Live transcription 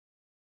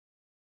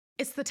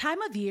It's the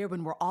time of year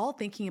when we're all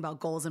thinking about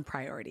goals and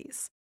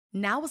priorities.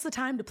 Now is the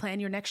time to plan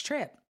your next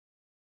trip.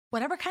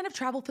 Whatever kind of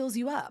travel fills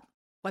you up,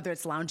 whether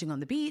it's lounging on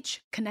the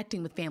beach,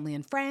 connecting with family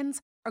and friends,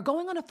 or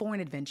going on a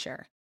foreign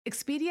adventure,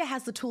 Expedia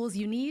has the tools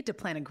you need to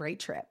plan a great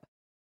trip.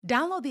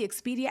 Download the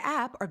Expedia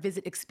app or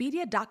visit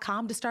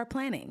Expedia.com to start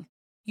planning.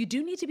 You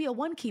do need to be a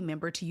One-Key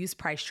member to use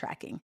price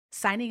tracking.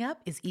 Signing up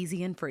is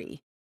easy and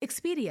free.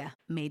 Expedia,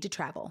 made to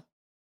travel.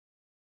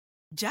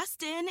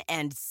 Just in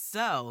and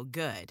so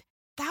good.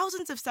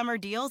 Thousands of summer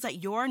deals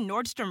at your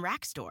Nordstrom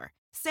Rack store.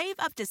 Save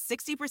up to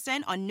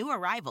 60% on new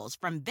arrivals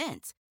from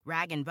Vince,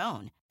 Rag &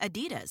 Bone,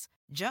 Adidas,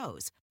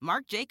 Joe's,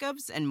 Marc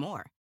Jacobs, and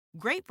more.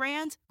 Great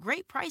brands,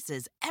 great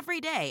prices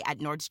every day at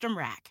Nordstrom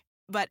Rack.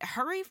 But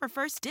hurry for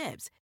first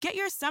dibs. Get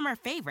your summer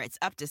favorites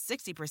up to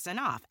 60%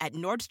 off at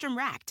Nordstrom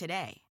Rack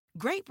today.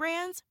 Great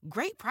brands,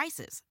 great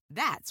prices.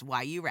 That's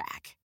why you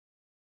rack.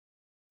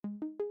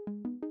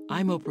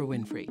 I'm Oprah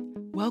Winfrey.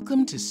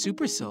 Welcome to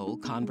Super Soul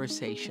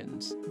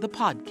Conversations, the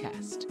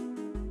podcast.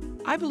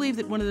 I believe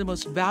that one of the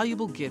most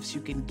valuable gifts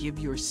you can give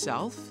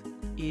yourself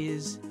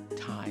is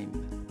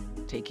time.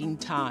 Taking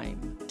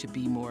time to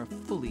be more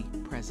fully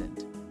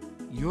present.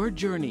 Your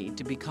journey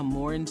to become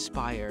more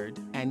inspired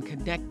and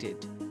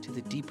connected to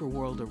the deeper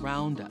world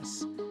around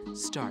us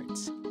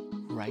starts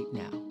right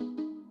now.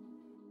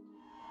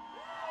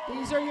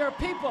 These are your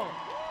people.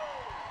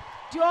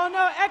 Do you all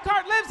know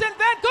Eckhart lives in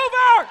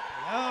Vancouver?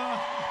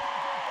 Yeah.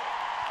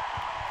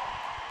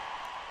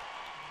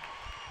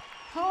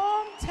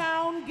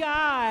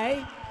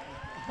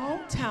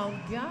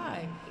 Hometown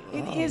guy.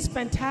 It is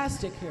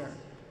fantastic here.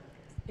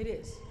 It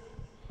is.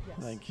 Yes.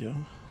 Thank you.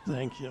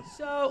 Thank you.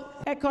 So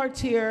Eckhart's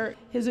here.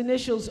 His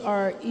initials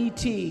are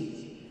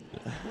E.T.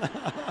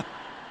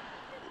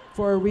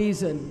 for a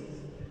reason.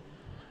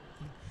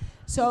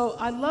 So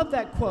I love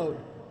that quote.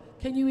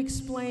 Can you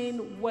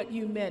explain what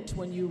you meant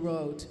when you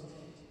wrote,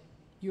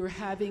 "You're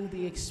having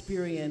the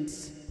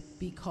experience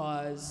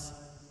because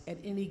at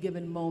any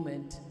given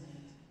moment,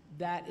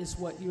 that is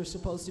what you're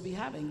supposed to be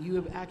having"? You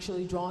have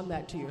actually drawn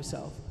that to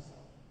yourself.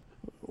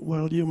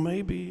 Well, you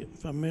may be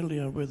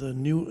familiar with a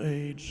New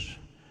Age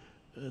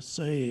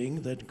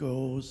saying that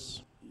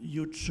goes,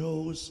 "You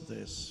chose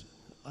this."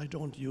 I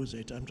don't use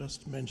it, I'm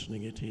just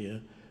mentioning it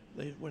here.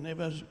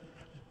 Whenever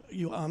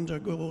you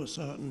undergo a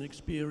certain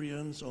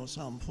experience or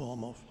some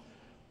form of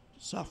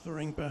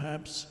suffering,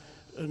 perhaps,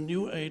 a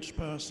New Age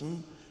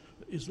person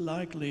is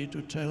likely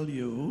to tell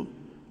you,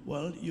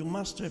 well, you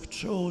must have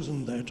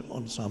chosen that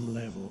on some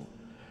level.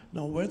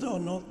 Now, whether or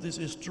not this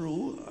is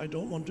true, I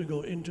don't want to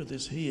go into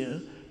this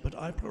here, but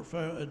I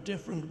prefer a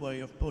different way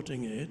of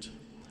putting it.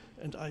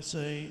 And I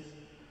say,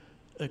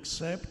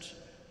 accept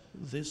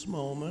this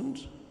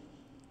moment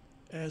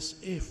as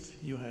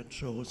if you had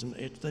chosen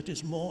it. That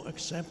is more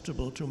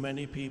acceptable to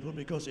many people,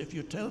 because if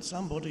you tell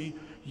somebody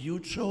you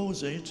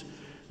chose it,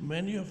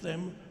 many of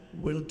them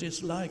will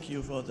dislike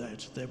you for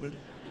that.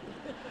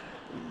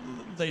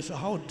 They say,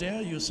 how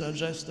dare you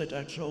suggest that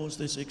I chose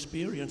this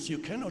experience? You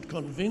cannot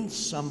convince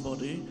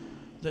somebody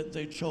that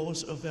they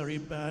chose a very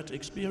bad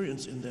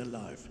experience in their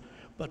life.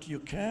 But you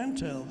can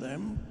tell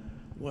them,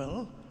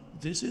 well,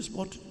 this is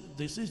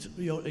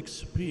your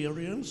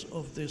experience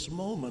of this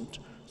moment.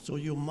 So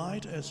you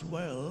might as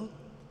well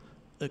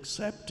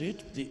accept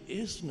it, the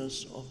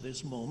isness of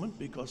this moment,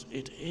 because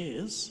it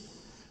is.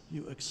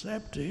 You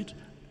accept it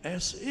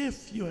as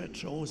if you had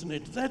chosen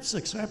it. That's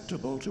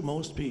acceptable to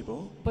most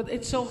people. But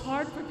it's so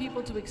hard for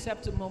people to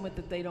accept a moment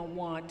that they don't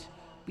want,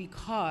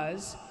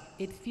 because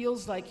it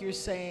feels like you're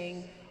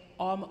saying,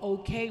 I'm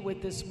okay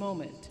with this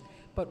moment.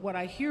 But what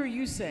I hear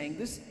you saying,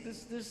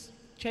 this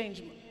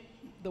changed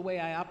the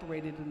way I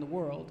operated in the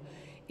world,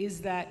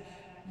 is that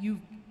you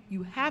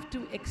have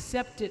to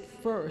accept it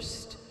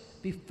first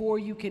before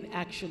you can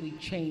actually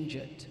change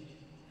it.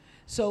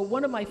 So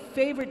one of my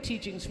favorite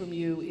teachings from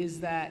you is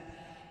that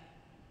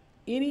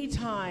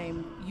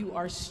anytime you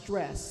are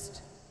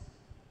stressed,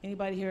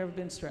 anybody here ever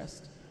been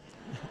stressed?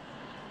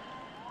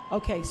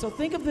 Okay, so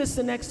think of this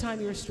the next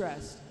time you're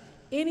stressed.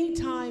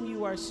 Anytime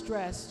you are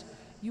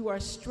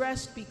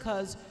stressed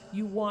because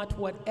you want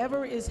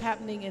whatever is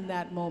happening in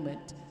that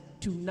moment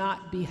to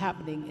not be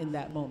happening in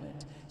that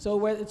moment. So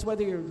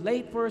whether you're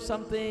late for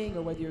something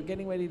or whether you're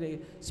getting ready to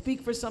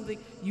speak for something,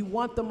 you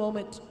want the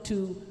moment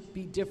to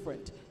be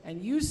different.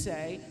 And you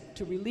say,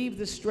 to relieve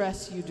the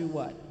stress, you do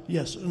what?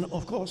 Yes, and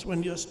of course,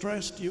 when you're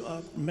stressed, you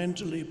are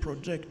mentally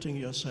projecting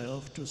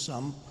yourself to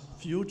some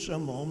future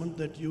moment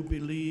that you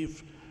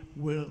believe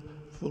will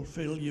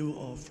fulfill you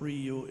or free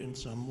you in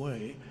some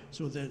way.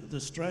 So the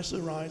stress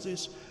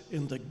arises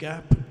in the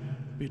gap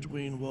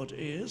between what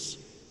is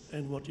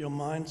and what your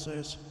mind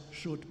says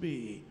should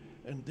be.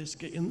 And this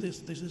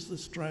is the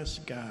stress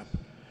gap.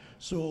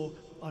 So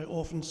I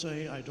often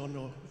say, I don't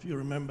know if you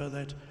remember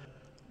that,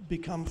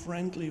 become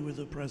friendly with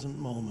the present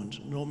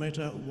moment, no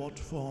matter what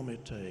form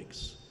it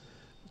takes.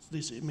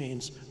 This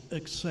means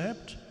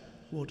accept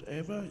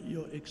whatever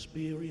your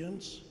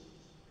experience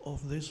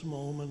of this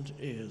moment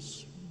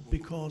is.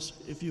 Because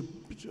if you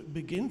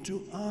begin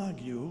to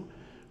argue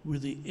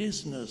with the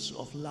isness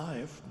of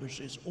life, which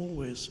is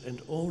always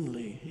and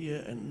only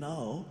here and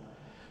now,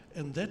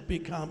 and that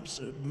becomes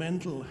a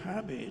mental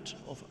habit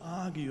of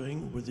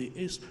arguing with the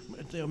is.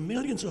 There are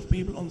millions of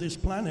people on this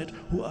planet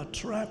who are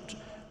trapped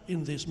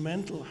in this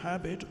mental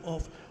habit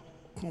of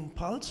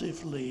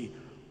compulsively,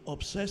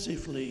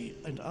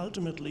 obsessively, and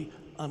ultimately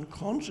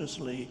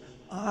unconsciously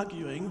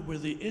arguing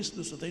with the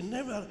isness. They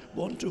never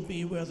want to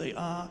be where they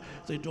are.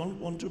 They don't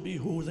want to be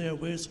who they're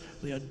with.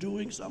 They are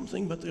doing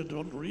something, but they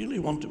don't really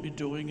want to be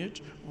doing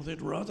it, or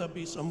they'd rather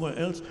be somewhere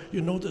else.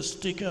 You know the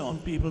sticker on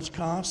people's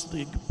cars,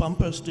 the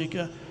bumper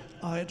sticker,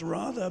 I'd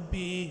rather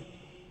be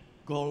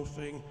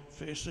golfing,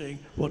 fishing,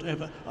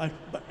 whatever.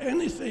 But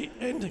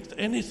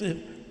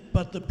anything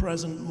but the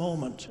present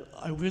moment.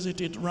 I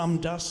visited Ram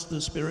Dass,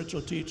 the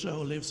spiritual teacher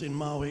who lives in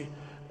Maui,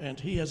 and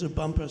he has a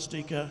bumper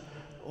sticker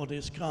on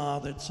his car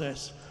that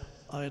says,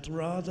 I'd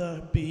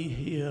rather be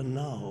here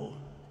now.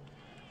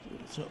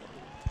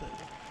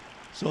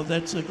 So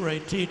that's a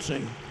great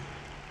teaching.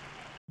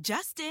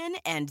 Just in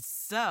and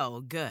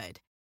so good.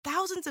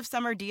 Thousands of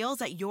summer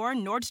deals at your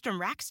Nordstrom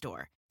Rack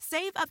store.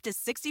 Save up to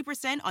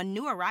 60% on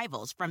new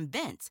arrivals from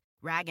Vince,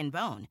 Rag &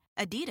 Bone,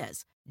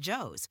 Adidas,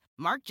 Joe's,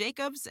 Marc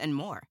Jacobs, and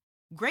more.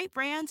 Great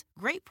brands,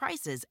 great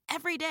prices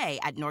every day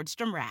at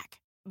Nordstrom Rack.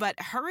 But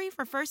hurry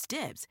for first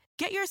dibs.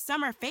 Get your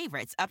summer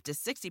favorites up to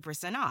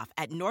 60% off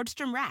at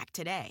Nordstrom Rack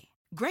today.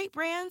 Great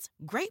brands,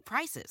 great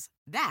prices.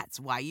 That's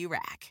why you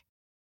rack.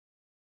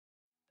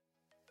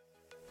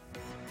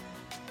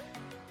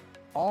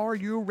 Are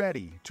you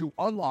ready to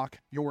unlock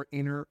your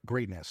inner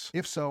greatness?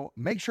 If so,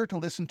 make sure to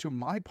listen to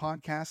my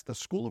podcast, The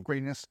School of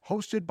Greatness,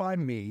 hosted by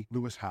me,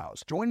 Lewis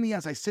Howes. Join me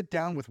as I sit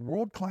down with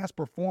world-class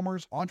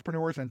performers,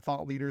 entrepreneurs, and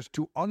thought leaders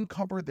to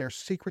uncover their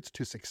secrets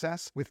to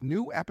success with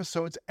new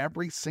episodes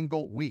every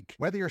single week.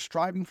 Whether you're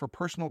striving for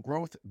personal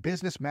growth,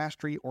 business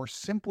mastery, or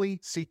simply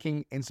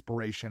seeking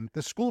inspiration,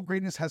 The School of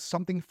Greatness has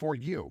something for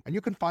you, and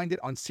you can find it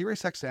on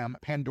SiriusXM,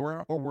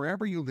 Pandora, or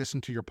wherever you listen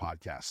to your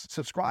podcasts.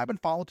 Subscribe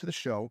and follow to the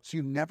show so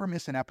you never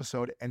miss an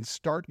episode, and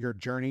start your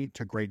journey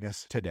to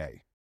greatness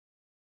today.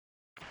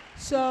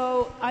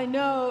 So I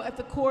know at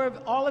the core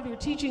of all of your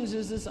teachings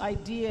is this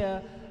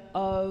idea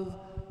of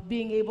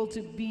being able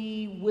to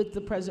be with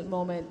the present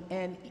moment,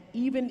 and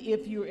even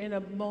if you're in a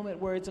moment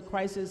where it's a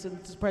crisis and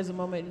it's a present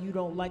moment and you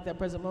don't like that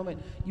present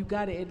moment, you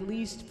got to at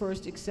least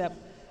first accept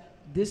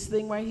this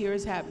thing right here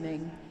is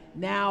happening.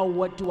 Now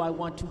what do I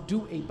want to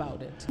do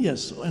about it?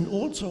 Yes, and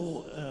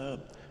also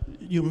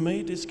you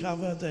may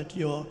discover that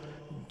your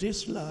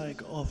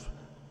dislike of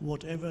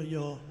whatever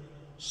your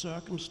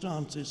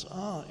circumstances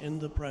are in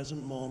the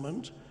present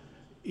moment,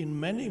 in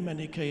many,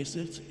 many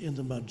cases, in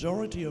the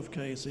majority of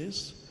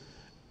cases,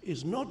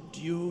 is not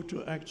due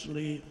to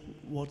actually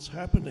what's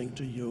happening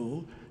to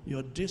you.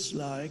 Your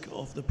dislike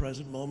of the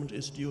present moment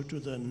is due to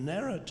the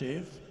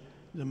narrative,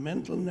 the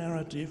mental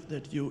narrative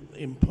that you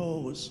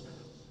impose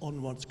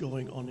on what's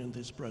going on in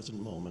this present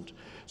moment.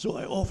 So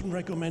I often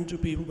recommend to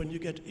people, when you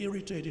get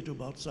irritated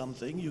about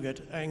something, you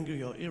get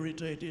angry or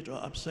irritated or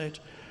upset.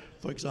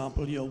 For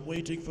example, you're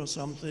waiting for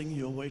something,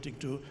 you're waiting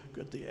to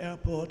get the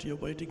airport, you're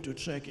waiting to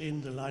check in,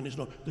 the line is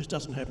long. This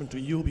doesn't happen to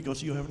you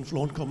because you haven't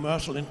flown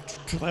commercial in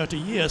 30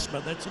 years,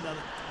 but that's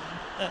another.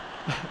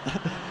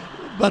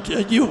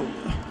 But you...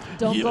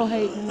 Don't go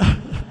hating.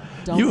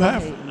 Don't you go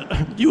have,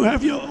 hating.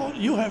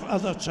 You have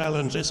other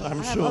challenges,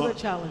 I'm sure. I have other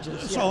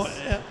challenges, So,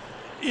 yes.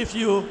 If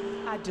you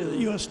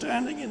are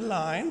standing in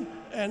line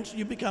and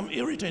you become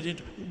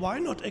irritated, why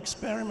not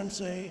experiment,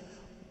 say,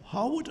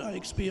 how would I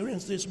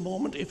experience this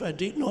moment if I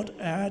did not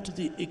add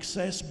the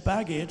excess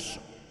baggage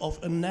of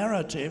a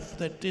narrative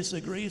that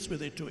disagrees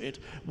with it to it?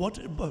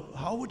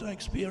 How would I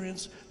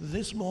experience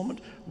this moment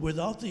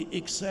without the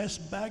excess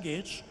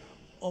baggage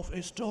of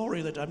a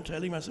story that I'm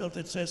telling myself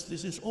that says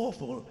this is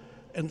awful?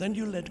 And then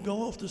you let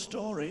go of the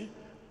story,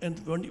 and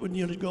when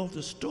you let go of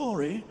the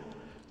story,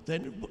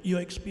 then you're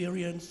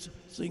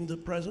experiencing the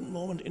present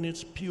moment in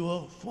its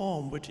pure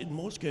form, which in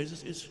most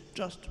cases is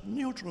just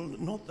neutral,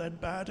 not that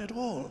bad at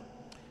all.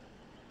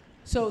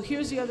 So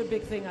here's the other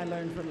big thing I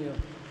learned from you.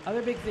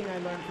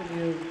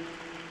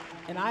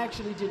 And I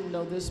actually didn't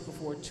know this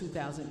before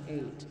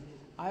 2008.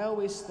 I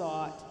always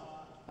thought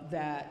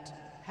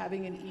that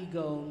having an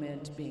ego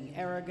meant being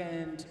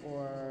arrogant,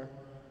 or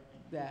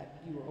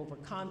that you were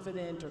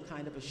overconfident or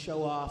kind of a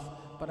show-off.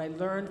 But I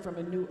learned from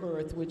A New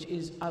Earth, which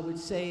is, I would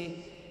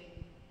say,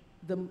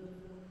 the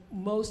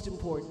most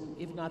important,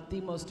 if not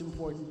the most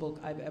important book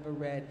I've ever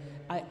read.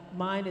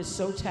 Mine is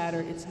so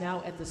tattered, it's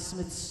now at the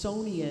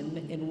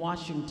Smithsonian in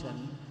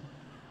Washington,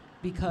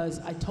 because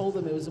I told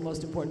them it was the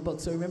most important book.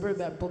 So remember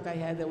that book I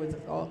had that was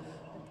all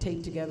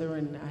taped together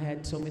and I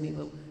had so many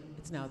little,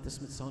 it's now at the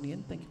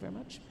Smithsonian, thank you very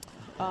much.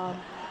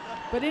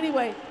 But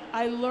anyway,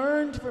 I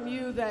learned from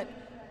you that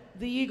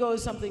the ego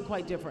is something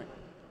quite different.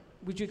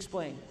 Would you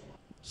explain?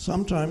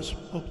 Sometimes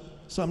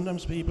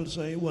people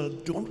say, well,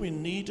 don't we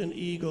need an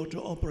ego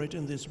to operate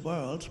in this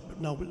world?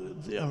 Now,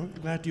 I'm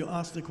glad you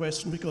asked the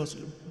question, because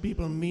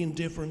people mean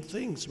different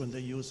things when they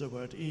use the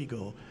word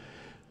ego.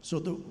 So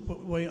the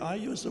way I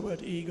use the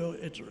word ego,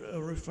 it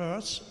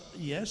refers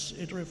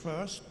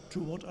to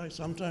what I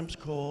sometimes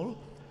call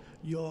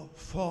your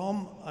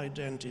form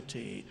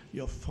identity.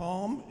 Your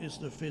form is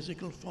the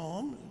physical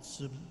form,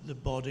 it's the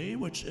body,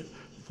 which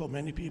for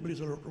many people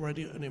is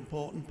already an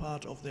important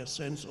part of their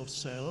sense of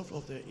self,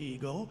 of their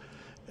ego.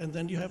 And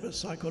then you have a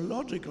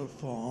psychological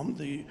form,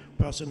 the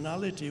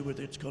personality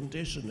with its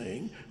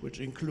conditioning, which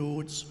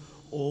includes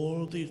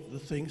all the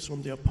things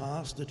from their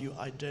past that you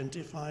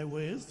identify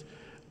with.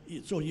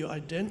 So you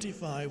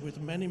identify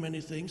with many, many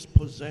things,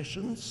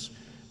 possessions.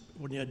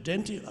 When you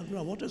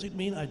now what does it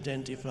mean,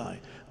 identify?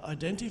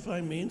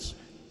 Identify means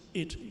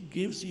it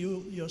gives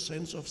you your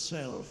sense of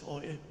self,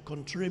 or it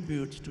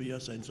contributes to your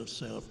sense of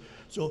self.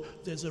 So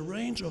there's a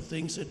range of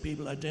things that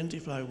people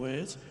identify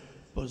with: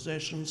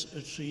 possessions,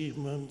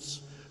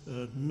 achievements,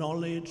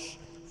 knowledge,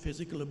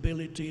 physical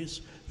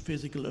abilities,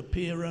 physical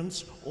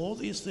appearance. All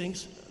these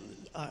things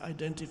are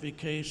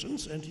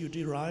identifications, and you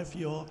derive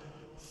your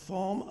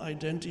form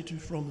identity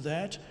from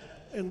that,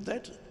 and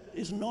that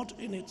is not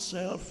in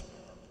itself,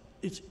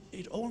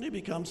 it only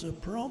becomes a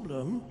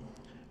problem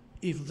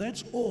if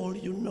that's all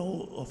you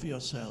know of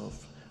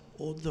yourself,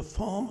 or the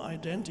form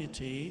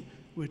identity,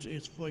 which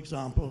is, for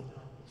example,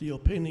 the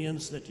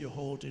opinions that you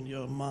hold in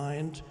your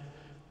mind.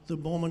 The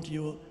moment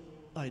you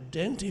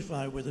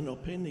identify with an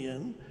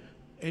opinion,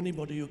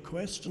 anybody who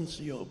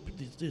questions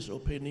this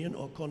opinion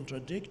or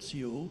contradicts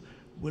you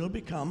will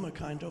become a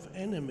kind of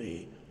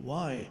enemy.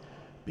 Why?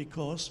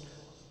 Because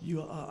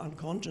you are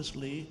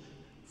unconsciously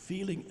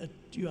feeling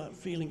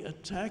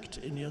attacked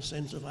in your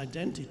sense of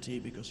identity,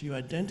 because you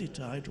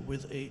identified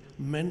with a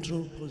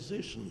mental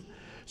position.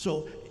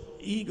 So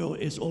ego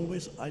is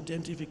always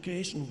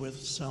identification with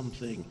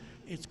something.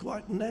 It's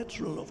quite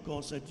natural, of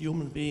course, that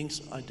human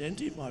beings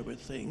identify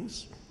with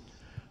things,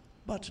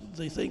 but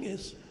the thing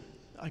is,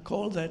 I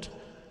call that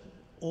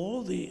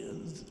all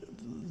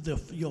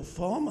your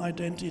form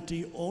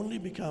identity only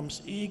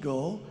becomes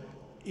ego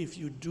if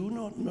you do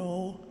not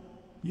know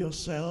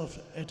yourself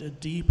at a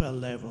deeper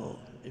level.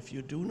 If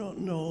you do not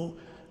know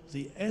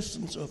the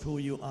essence of who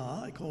you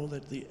are, I call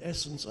that the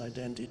essence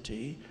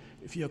identity.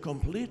 If you're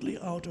completely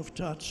out of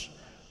touch,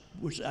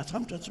 which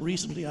sometimes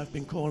recently I've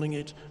been calling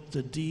it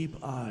the deep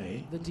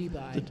I. The deep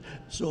I.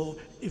 So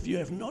if you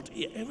have not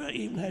ever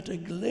even had a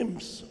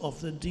glimpse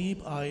of the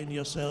deep I in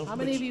yourself. How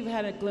many of you have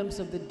had a glimpse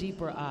of the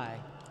deeper I?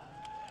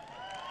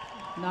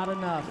 Not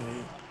enough.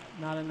 Okay.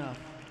 Not enough.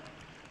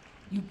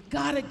 You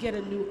gotta get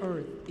a new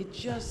earth. It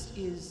just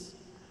is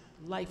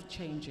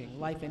life-changing,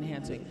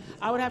 life-enhancing.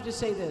 I would have to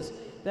say this,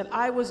 that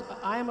I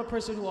am a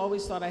person who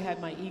always thought I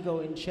had my ego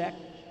in check,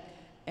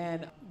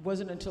 and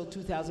wasn't until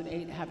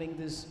 2008 having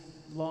this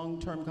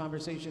long-term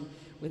conversation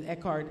with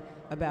Eckhart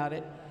about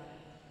it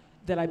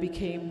that I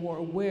became more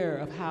aware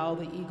of how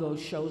the ego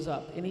shows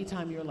up.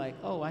 Anytime you're like,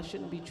 oh, I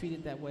shouldn't be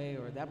treated that way,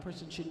 or that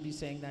person shouldn't be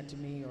saying that to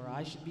me, or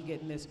I should be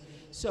getting this.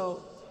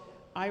 So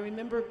I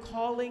remember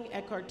calling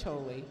Eckhart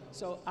Tolle.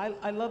 So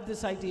I love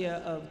this idea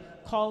of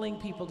calling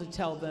people to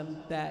tell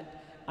them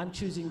that I'm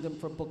choosing them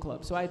for book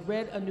club. So I'd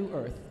read A New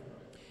Earth.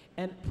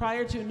 And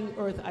prior to A New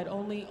Earth, I'd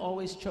only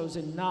always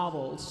chosen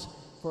novels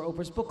for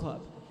Oprah's book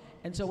club.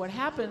 And so what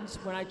happens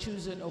when I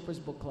choose an Oprah's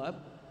book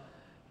club,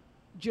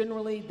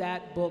 generally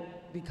that book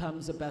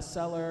becomes a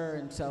bestseller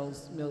and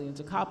sells millions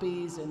of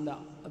copies, and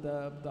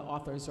the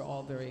authors are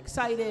all very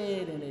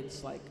excited, and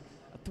it's like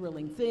a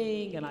thrilling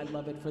thing, and I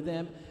love it for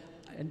them,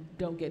 and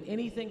don't get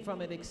anything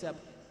from it except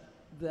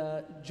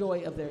the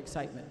joy of their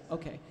excitement.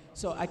 Okay,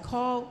 so I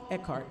call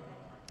Eckhart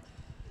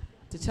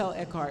to tell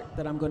Eckhart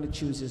that I'm going to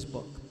choose his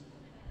book.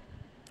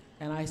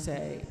 And I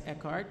say,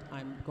 Eckhart,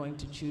 I'm going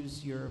to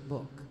choose your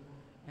book.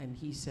 And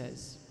he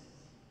says,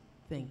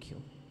 thank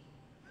you.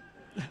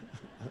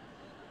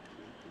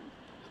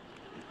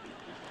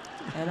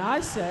 And I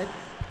said,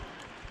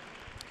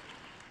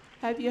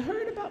 have you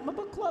heard about my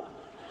book club?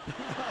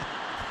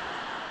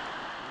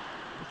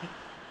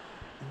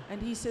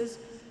 And he says,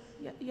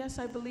 yes,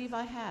 I believe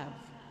I have.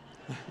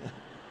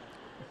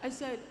 I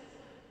said,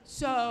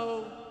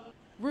 so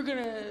we're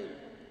going to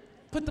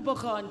put the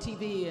book on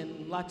TV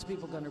and lots of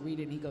people are going to read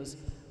it. And he goes,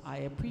 I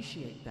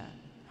appreciate that.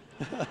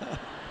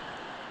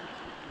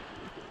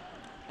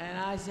 And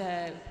I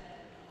said,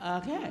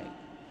 okay.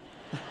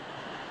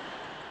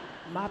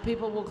 My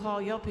people will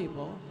call your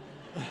people.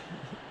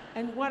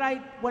 And when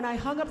I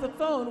hung up the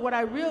phone, what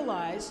I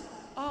realized,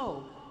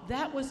 oh,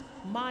 that was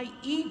my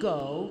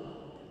ego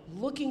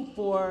looking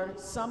for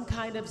some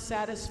kind of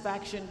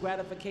satisfaction,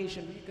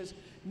 gratification, because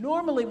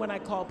normally when I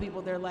call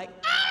people, they're like,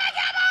 I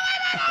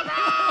can't believe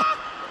it!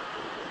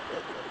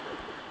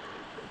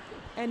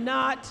 And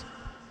not,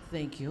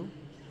 thank you.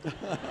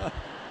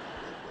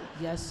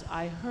 Yes,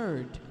 I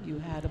heard you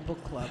had a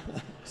book club.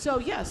 So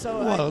yeah, so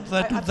well,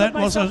 I put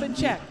myself in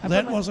check.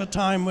 That was a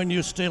time when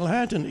you still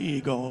had an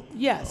ego.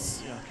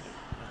 Yes. Yeah.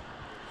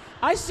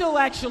 I still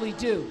actually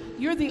do.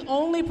 You're the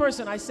only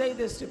person, I say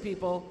this to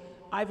people,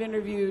 I've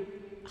interviewed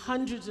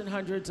hundreds and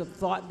hundreds of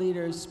thought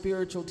leaders,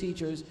 spiritual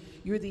teachers.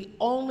 You're the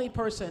only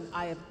person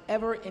I have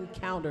ever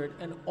encountered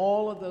in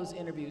all of those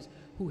interviews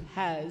who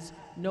has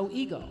no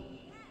ego.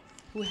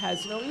 Who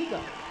has no ego.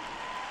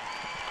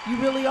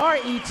 You really are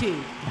E.T.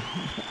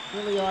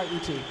 Really are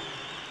E.T.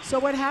 So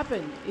what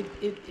happened?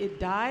 It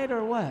died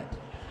or what?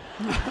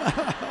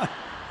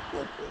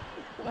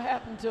 What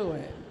happened to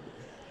it?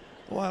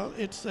 Well,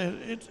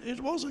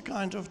 it was a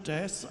kind of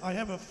death. I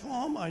have a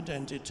form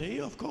identity,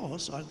 of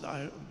course.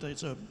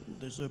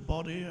 There's a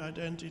body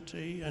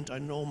identity, and I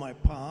know my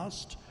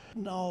past.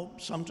 Now,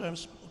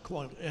 sometimes,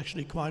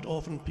 quite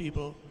often,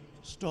 people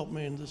stop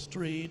me in the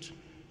street,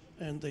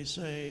 and they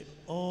say,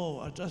 "Oh,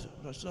 I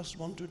just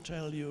want to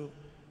tell you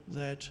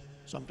that."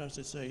 Sometimes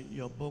they say,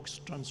 "Your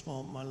books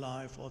transformed my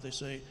life," or they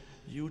say,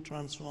 "You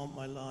transformed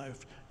my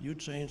life. You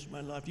changed my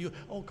life."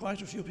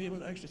 Quite a few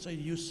people actually say,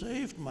 "You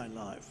saved my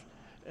life."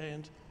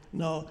 And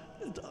now,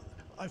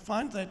 I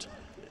find that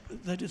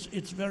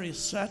it's very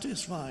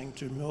satisfying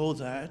to know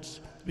that,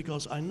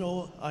 because I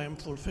know I am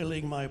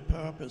fulfilling my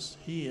purpose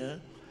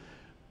here,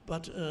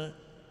 but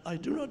I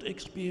do not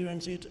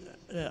experience it.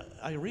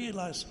 I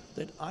realize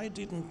that I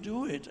didn't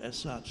do it as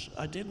such.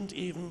 I didn't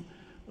even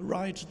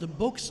write the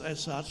books as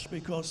such,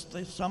 because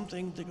there's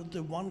something,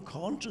 the one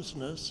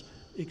consciousness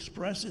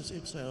expresses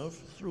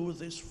itself through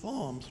this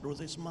form, through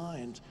this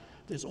mind.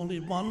 There's only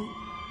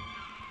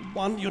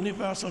one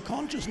universal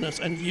consciousness,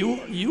 and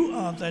you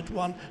are that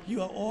one.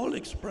 You are all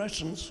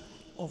expressions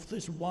of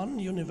this one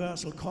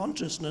universal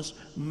consciousness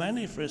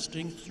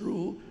manifesting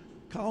through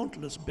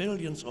countless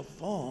billions of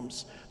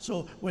forms.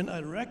 So when I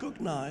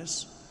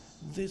recognize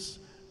this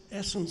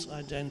essence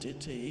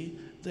identity,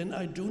 then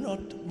I do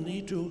not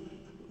need to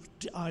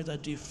either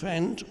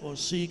defend or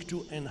seek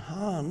to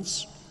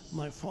enhance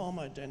my form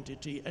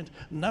identity, and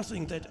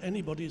nothing that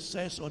anybody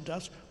says or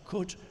does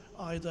could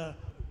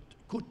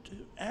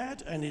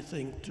add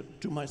anything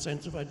to my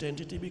sense of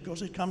identity,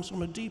 because it comes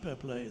from a deeper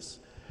place.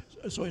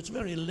 So it's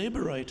very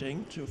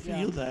liberating to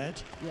feel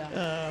that.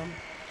 Yeah.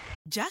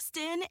 Just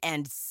in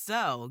and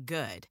so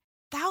good.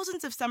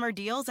 Thousands of summer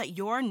deals at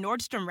your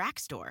Nordstrom Rack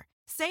store.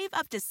 Save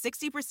up to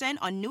 60%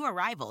 on new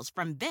arrivals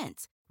from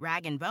Vince,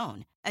 Rag &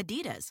 Bone,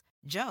 Adidas,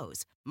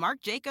 Joe's,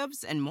 Marc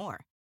Jacobs, and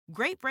more.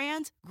 Great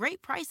brands,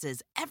 great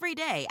prices every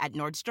day at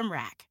Nordstrom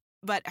Rack.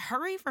 But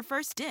hurry for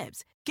first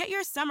dibs. Get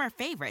your summer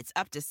favorites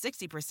up to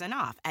 60%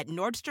 off at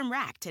Nordstrom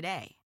Rack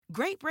today.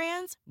 Great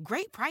brands,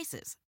 great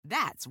prices.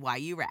 That's why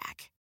you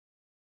rack.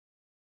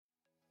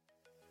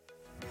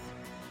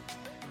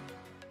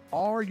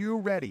 Are you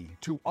ready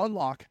to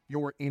unlock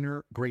your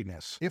inner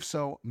greatness? If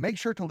so, make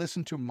sure to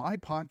listen to my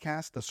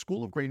podcast, The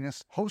School of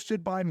Greatness,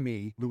 hosted by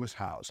me, Lewis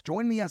Howes.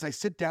 Join me as I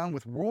sit down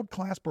with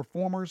world-class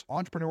performers,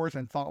 entrepreneurs,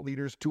 and thought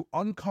leaders to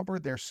uncover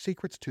their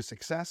secrets to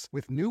success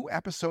with new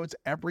episodes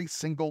every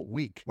single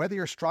week. Whether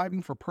you're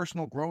striving for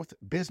personal growth,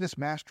 business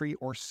mastery,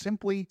 or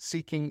simply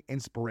seeking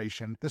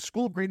inspiration, The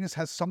School of Greatness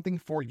has something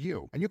for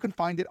you, and you can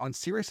find it on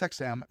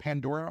SiriusXM,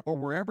 Pandora, or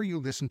wherever you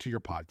listen to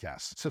your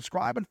podcasts.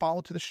 Subscribe and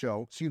follow to the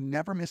show so you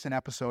never miss an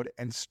episode,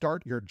 and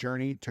start your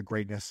journey to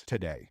greatness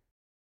today.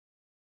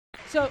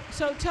 So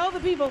tell the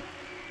people,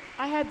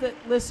 I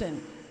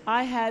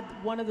had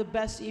one of the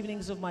best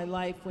evenings of my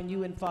life when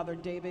you and Father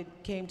David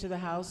came to the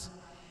house,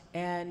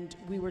 and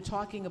we were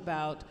talking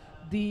about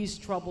these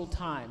troubled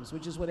times,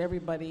 which is what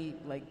everybody,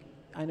 like,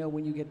 I know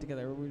when you get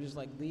together, we're just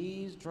like,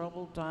 these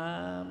troubled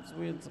times,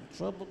 we're in some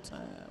troubled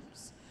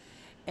times.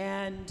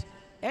 And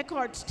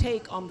Eckhart's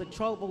take on the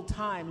troubled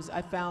times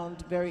I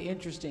found very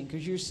interesting,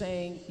 because you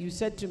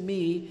said to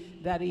me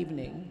that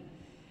evening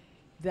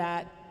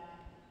that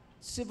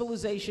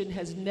civilization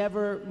has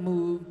never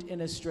moved in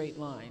a straight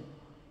line,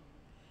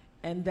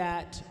 and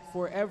that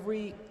for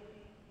every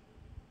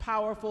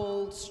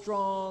powerful,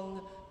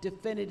 strong,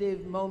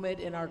 definitive moment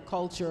in our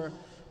culture,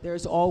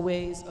 there's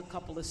always a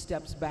couple of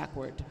steps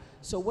backward.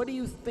 So what do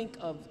you think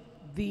of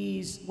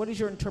these, what is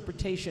your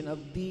interpretation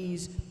of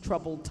these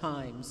troubled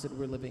times that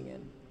we're living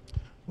in?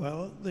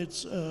 Well, the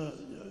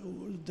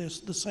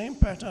same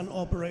pattern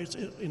operates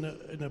in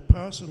a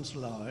person's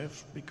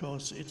life,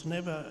 because it's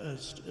never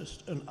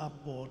an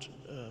upward,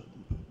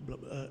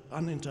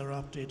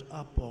 uninterrupted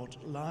upward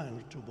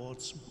line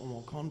towards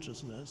more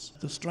consciousness.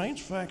 The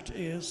strange fact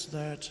is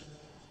that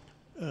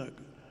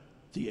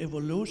the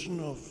evolution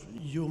of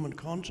human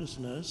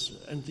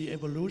consciousness and the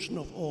evolution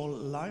of all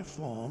life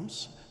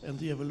forms and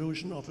the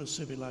evolution of a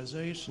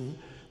civilization,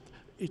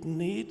 it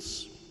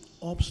needs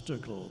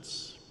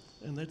obstacles.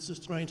 And that's the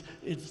strange,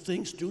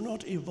 things do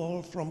not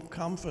evolve from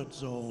comfort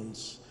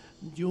zones.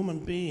 Human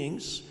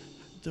beings,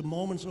 the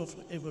moments of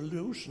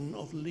evolution,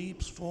 of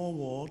leaps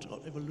forward,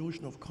 of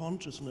evolution of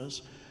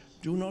consciousness,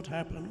 do not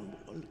happen.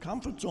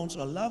 Comfort zones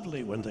are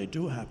lovely when they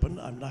do happen.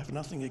 I have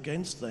nothing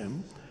against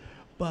them.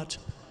 But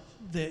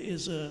there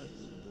is a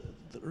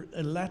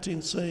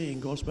Latin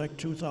saying, goes back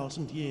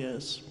 2,000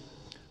 years,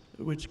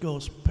 which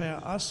goes per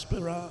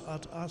aspera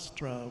ad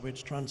astra,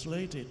 which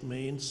translated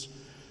means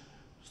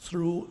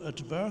through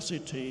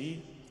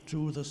adversity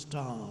to the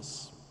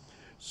stars.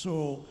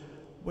 So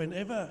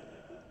whenever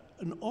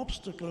an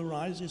obstacle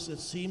arises that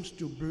seems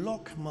to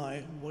block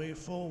my way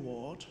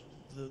forward,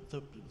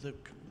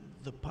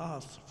 the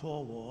path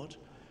forward,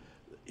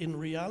 in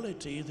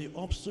reality, the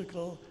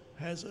obstacle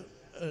has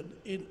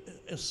an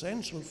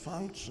essential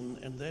function,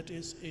 and that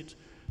is it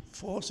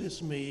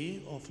forces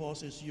me or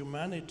forces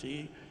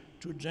humanity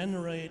to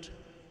generate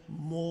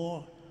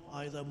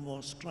either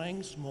more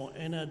strength, more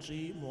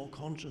energy, more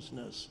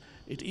consciousness.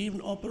 It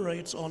even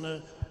operates on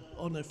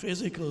a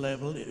physical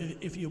level.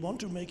 If you want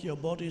to make your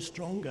body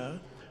stronger,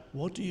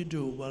 what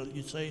do? Well,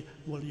 you say,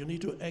 well, you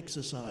need to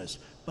exercise.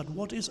 But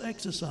what is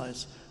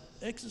exercise?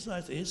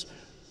 Exercise is,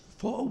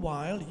 for a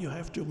while, you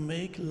have to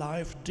make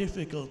life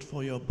difficult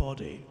for your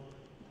body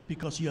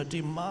because you're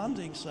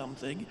demanding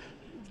something.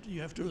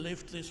 You have to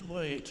lift this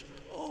weight.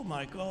 Oh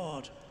my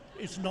God,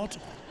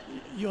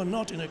 you're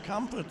not in a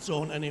comfort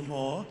zone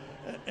anymore.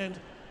 And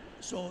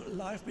so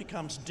life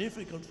becomes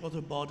difficult for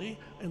the body,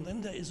 and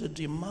then there is a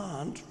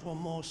demand for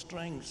more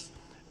strength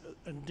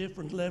and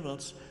different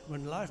levels.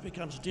 When life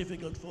becomes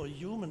difficult for a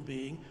human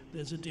being,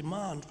 there's a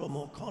demand for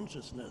more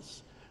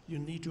consciousness. You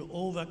need to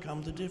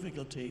overcome the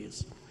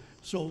difficulties.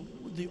 So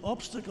the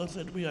obstacles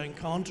that we are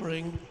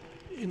encountering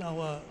in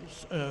our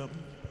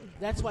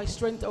that's why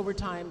strength over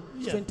time,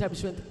 strength times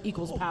strength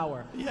equals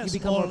power. Yes, you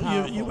become more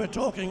powerful. You were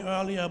talking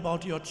earlier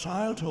about your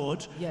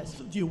childhood.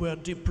 Yes. You were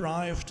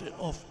deprived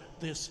of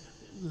this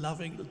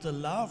the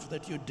love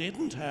that you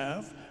didn't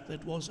have,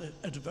 that was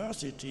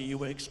adversity. You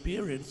were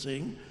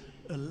experiencing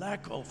a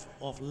lack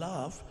of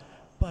love,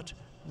 but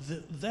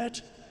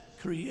that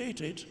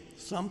created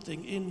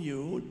something in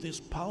you, this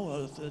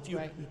power that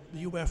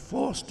you were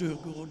forced to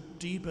go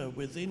deeper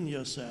within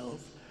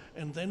yourself.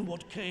 And then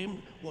what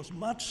came was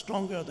much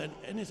stronger than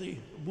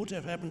anything would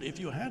have happened if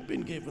you had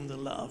been given the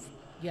love.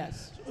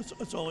 Yes.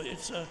 So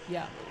it's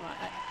yeah.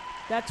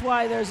 That's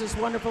why there's this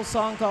wonderful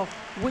song called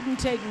 "Wouldn't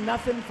Take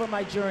Nothing for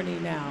My Journey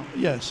Now."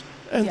 Yes,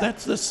 and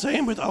that's the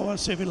same with our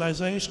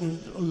civilization.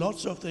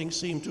 Lots of things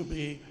seem to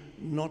be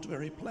not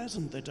very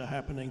pleasant that are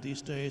happening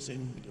these days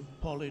in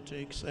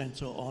politics and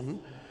so on.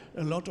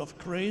 A lot of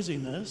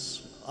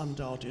craziness,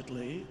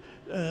 undoubtedly.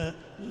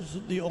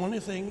 The only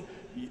thing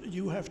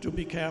you have to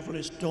be careful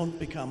is don't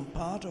become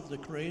part of the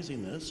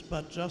craziness,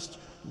 but just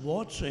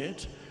watch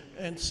it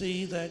and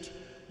see that,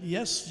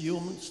 yes,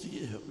 humans,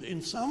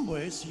 in some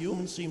ways,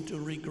 humans seem to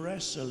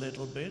regress a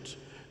little bit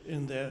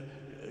in their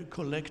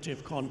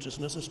collective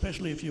consciousness,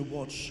 especially if you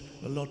watch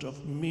a lot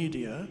of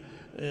media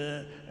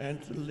and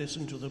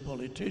listen to the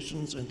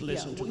politicians and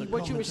listen to the commentators.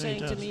 What you were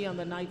saying to me on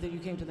the night that you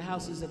came to the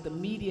house is that the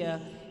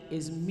media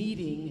is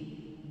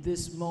meeting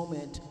this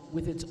moment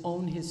with its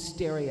own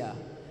hysteria,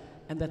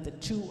 and that the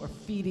two are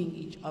feeding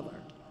each other.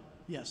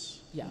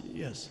 Yes. Yeah.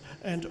 Yes.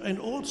 And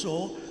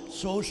also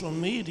social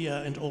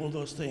media and all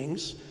those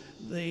things,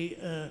 they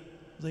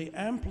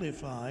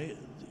amplify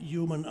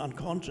human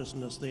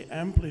unconsciousness. They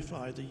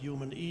amplify the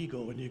human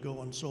ego. When you go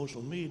on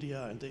social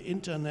media and the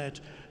internet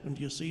and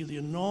you see the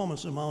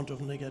enormous amount of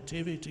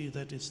negativity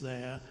that is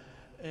there,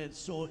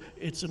 so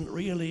it's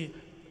really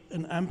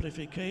an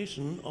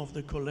amplification of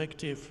the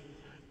collective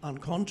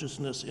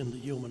unconsciousness in the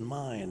human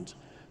mind.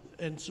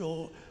 And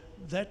so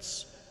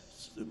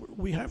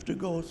we have to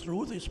go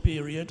through this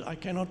period. I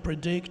cannot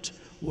predict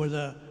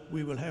whether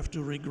we will have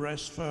to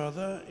regress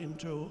further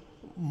into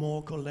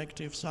more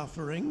collective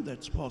suffering.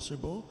 That's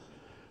possible.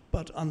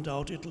 But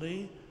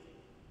undoubtedly,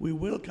 we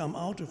will come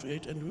out of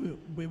it, and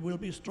we will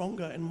be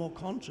stronger and more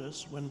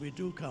conscious when we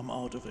do come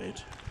out of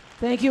it.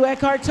 Thank you,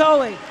 Eckhart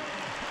Tolle.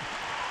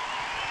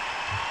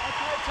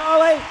 Eckhart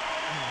Tolle,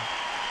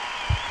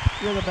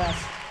 you're the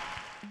best.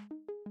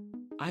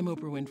 I'm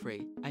Oprah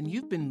Winfrey, and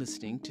you've been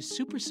listening to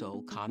Super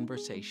Soul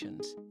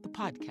Conversations, the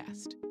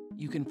podcast.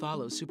 You can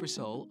follow Super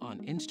Soul on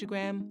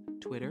Instagram,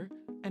 Twitter,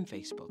 and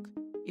Facebook.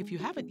 If you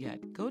haven't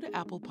yet, go to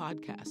Apple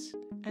Podcasts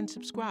and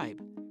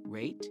subscribe,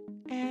 rate,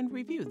 and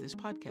review this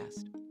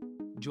podcast.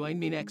 Join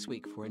me next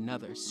week for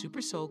another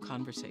Super Soul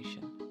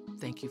Conversation.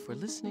 Thank you for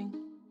listening.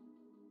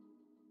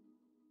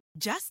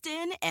 Just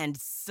in and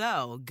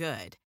so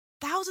good.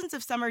 Thousands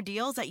of summer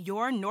deals at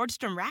your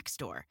Nordstrom Rack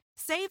store.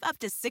 Save up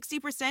to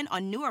 60%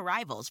 on new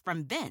arrivals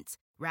from Vince,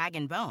 Rag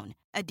 & Bone,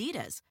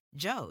 Adidas,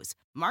 Joe's,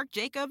 Marc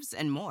Jacobs,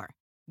 and more.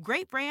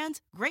 Great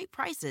brands, great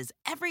prices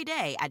every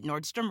day at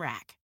Nordstrom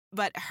Rack.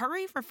 But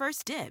hurry for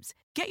first dibs.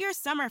 Get your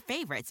summer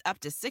favorites up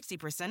to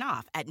 60%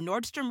 off at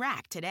Nordstrom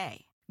Rack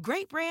today.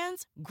 Great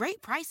brands,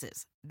 great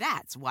prices.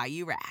 That's why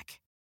you rack.